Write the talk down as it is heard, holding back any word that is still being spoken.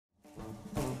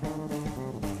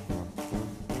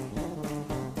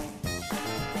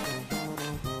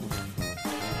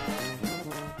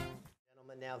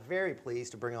very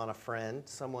pleased to bring on a friend,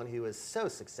 someone who is so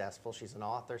successful. She's an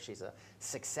author, she's a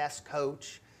success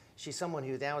coach. She's someone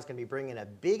who now is going to be bringing a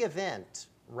big event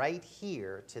right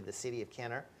here to the city of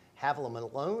Kenner. Havilah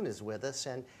Malone is with us.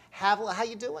 And Havilah, how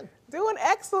you doing? Doing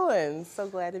excellent. So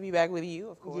glad to be back with you,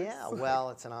 of course. Yeah, well,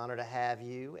 it's an honor to have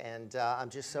you. And I'm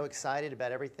just so excited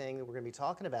about everything that we're going to be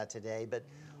talking about today. But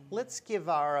let's give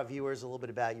our viewers a little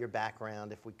bit about your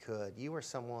background, if we could. You are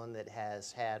someone that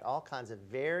has had all kinds of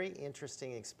very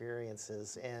interesting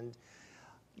experiences. And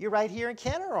you're right here in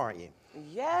Kenner, aren't you?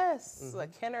 Yes, a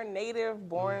Kenner native,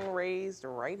 born and raised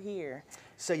right here.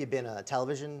 So you've been a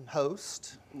television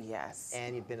host. Yes.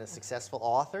 And you've been a successful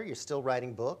author. You're still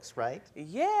writing books, right?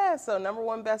 Yeah, so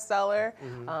 #1 bestseller.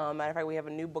 Matter of fact, we have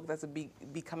a new book that's be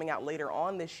coming out later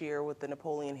on this year with the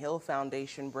Napoleon Hill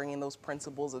Foundation, bringing those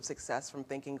principles of success from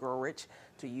Think and Grow Rich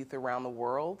to youth around the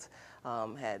world.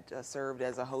 Had served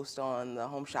as a host on the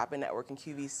Home Shopping Network and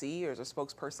QVC, or as a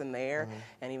spokesperson there,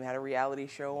 and even had a reality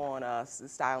show on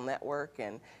Style Network,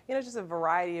 and just a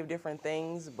variety of different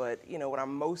things. But what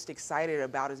I'm most excited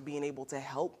about is being able to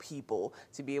help people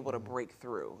to be able to break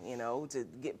through, to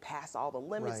get past all the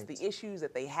limits, the issues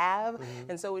that they have.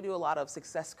 And so we do a lot of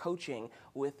success coaching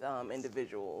with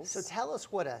individuals. So tell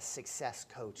us what a success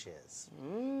coach is.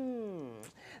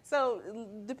 So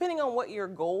depending on what your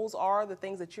goals are, the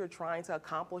things that you're trying to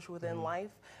accomplish within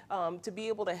life, to be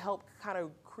able to help kind of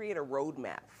create a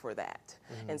roadmap for that.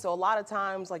 And so a lot of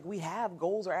times, like, we have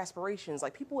goals or aspirations,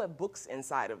 like people have books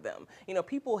inside of them.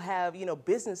 People have,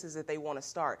 businesses that they want to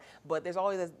start, but there's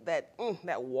always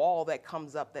that wall that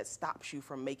comes up that stops you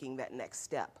from making that next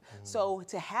step. So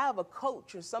to have a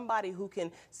coach or somebody who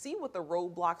can see what the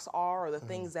roadblocks are, or the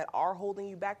things that are holding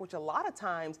you back, which a lot of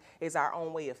times is our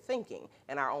own way of thinking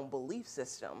and our own belief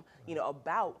system,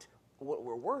 about what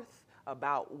we're worth,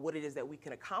 about what it is that we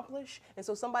can accomplish. And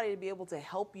so somebody to be able to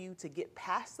help you to get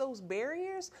past those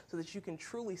barriers so that you can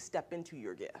truly step into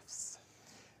your gifts.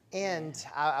 And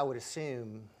I would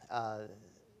assume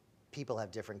people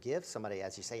have different gifts. Somebody,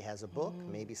 as you say, has a book.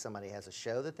 Maybe somebody has a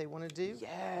show that they want to do.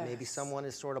 Yes. Maybe someone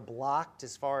is sort of blocked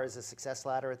as far as a success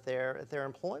ladder at their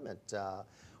employment,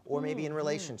 or maybe in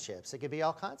relationships. It could be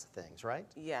all kinds of things, right?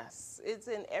 Yes, it's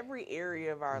in every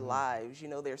area of our lives.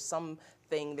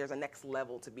 There's a next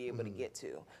level to be able to get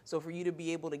to. So for you to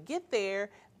be able to get there,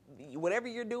 whatever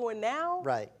you're doing now,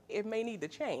 it may need to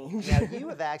change. Now, you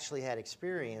have actually had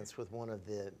experience with one of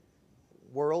the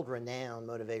world-renowned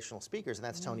motivational speakers, and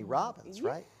that's Tony Robbins,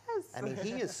 right? Yes. I mean,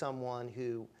 he is someone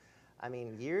who,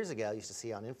 years ago, I used to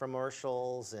see on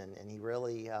infomercials, and he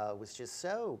really was just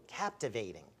so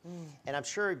captivating. And I'm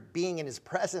sure being in his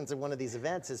presence at one of these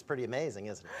events is pretty amazing,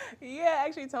 isn't it? Yeah,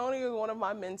 actually, Tony was one of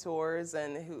my mentors,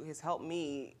 and who has helped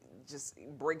me just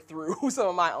break through some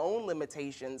of my own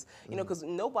limitations, because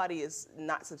nobody is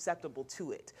not susceptible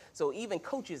to it. So even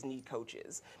coaches need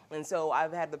coaches. And so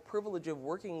I've had the privilege of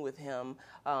working with him,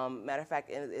 matter of fact,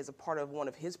 as a part of one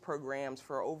of his programs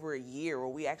for over a year, where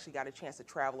we actually got a chance to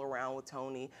travel around with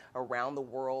Tony around the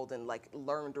world and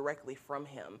learn directly from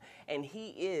him. And he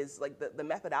is the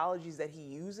methodologies that he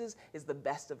uses is the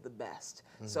best of the best.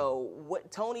 So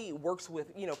what Tony works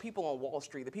with, people on Wall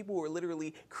Street, the people who are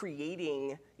literally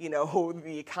creating,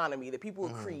 the economy, the people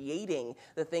who are creating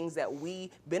the things that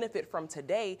we benefit from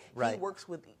today, he works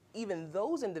with even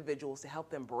those individuals to help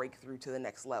them break through to the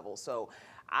next level. So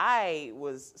I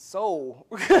was so,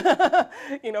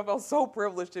 felt so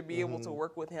privileged to be able to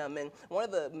work with him. And one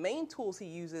of the main tools he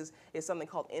uses is something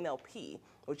called NLP,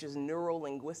 which is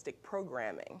neuro-linguistic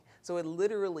programming. So it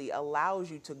literally allows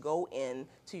you to go in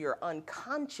to your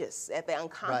unconscious, at the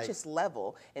unconscious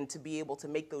level, and to be able to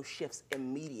make those shifts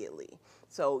immediately.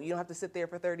 So you don't have to sit there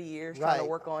for 30 years trying to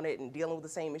work on it and dealing with the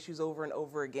same issues over and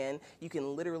over again. You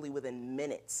can literally, within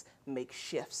minutes, make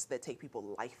shifts that take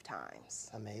people lifetimes.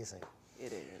 Amazing.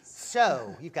 It is.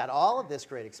 So you've got all of this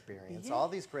great experience, all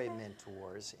these great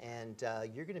mentors, and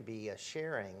you're going to be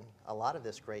sharing a lot of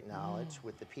this great knowledge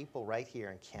with the people right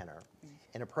here in Kenner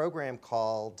in a program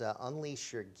called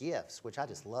Unleash Your Gifts, which I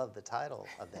just love the title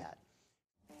of that.